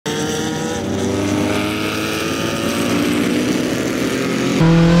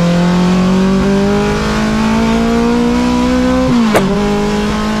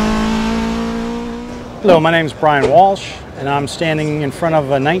Hello, my name is Brian Walsh, and I'm standing in front of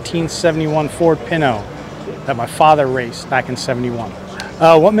a 1971 Ford Pinto that my father raced back in '71.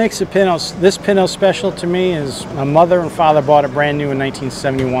 What makes this Pinto special to me is my mother and father bought it brand new in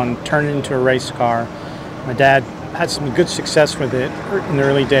 1971, turned it into a race car. My dad had some good success with it in the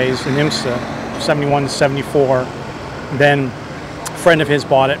early days in IMSA, '71 to '74. Then a friend of his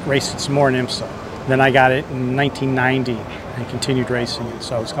bought it, raced it some more in IMSA. Then I got it in 1990 and continued racing it.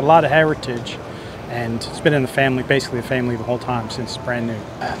 So it's got a lot of heritage, and it's been in the family, basically the family, the whole time since it's brand new.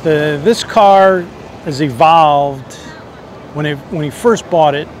 This car has evolved. When he first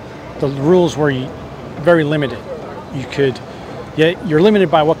bought it, the rules were very limited. You're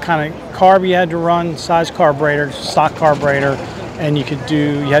limited by what kind of carb you had to run, size carburetor, stock carburetor, and you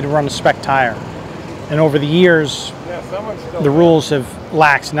had to run a spec tire. And over the years, the rules have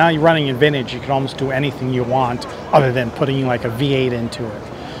laxed. Now you're running in vintage, you can almost do anything you want other than putting like a V8 into it.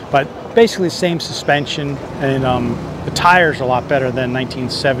 But basically the same suspension, and the tires are a lot better than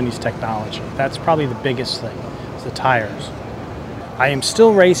 1970s technology. That's probably the biggest thing, is the tires. I am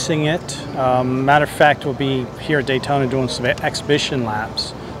still racing it. Matter of fact, we'll be here at Daytona doing some exhibition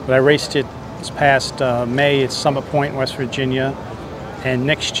laps. But I raced it this past May at Summit Point, West Virginia. And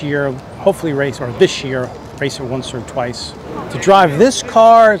next year, hopefully this year, race it once or twice. To drive this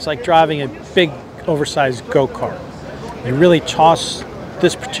car, it's like driving a big, oversized go-kart. You really toss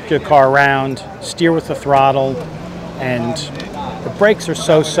this particular car around, steer with the throttle, and the brakes are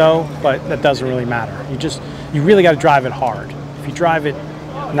so-so, but that doesn't really matter. You really got to drive it hard. If you drive it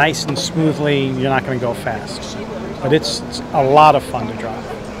nice and smoothly, you're not going to go fast. But it's a lot of fun to drive.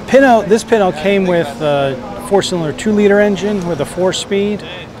 This Pinto came with a 4-cylinder 2-liter engine with a 4-speed,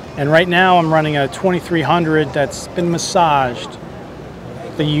 and right now I'm running a 2300 that's been massaged.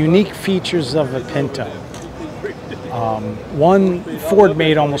 The unique features of the Pinto. Ford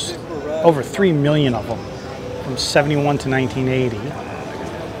made almost over 3 million of them from '71 to 1980.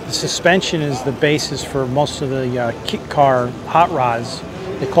 The suspension is the basis for most of the kit car hot rods.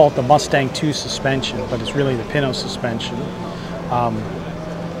 They call it the Mustang 2 suspension, but it's really the Pinto suspension.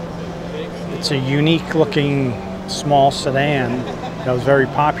 It's a unique looking small sedan that was very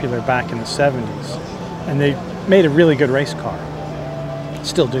popular back in the '70s, and they made a really good race car.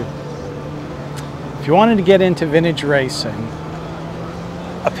 Still do. If you wanted to get into vintage racing,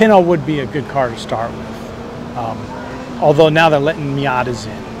 a Pinto would be a good car to start with. Although now they're letting Miatas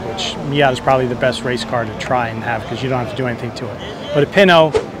in, which Miata is probably the best race car to try and have because you don't have to do anything to it. But a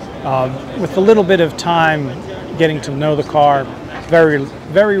Pinto, with a little bit of time getting to know the car, very,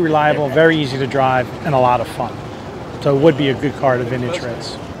 very reliable, very easy to drive, and a lot of fun. So it would be a good car to vintage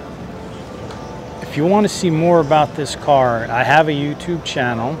race. If you want to see more about this car, I have a YouTube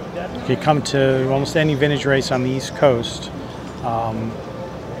channel. You can come to almost any vintage race on the East Coast.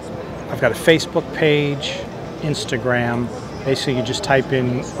 I've got a Facebook page, Instagram. Basically, you just type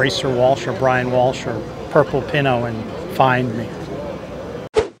in Racer Walsh or Brian Walsh or Purple Pinto and find me.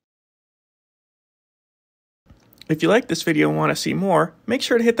 If you like this video and want to see more, make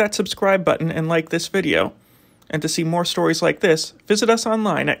sure to hit that subscribe button and like this video. And to see more stories like this, visit us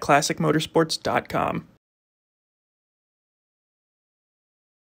online at classicmotorsports.com.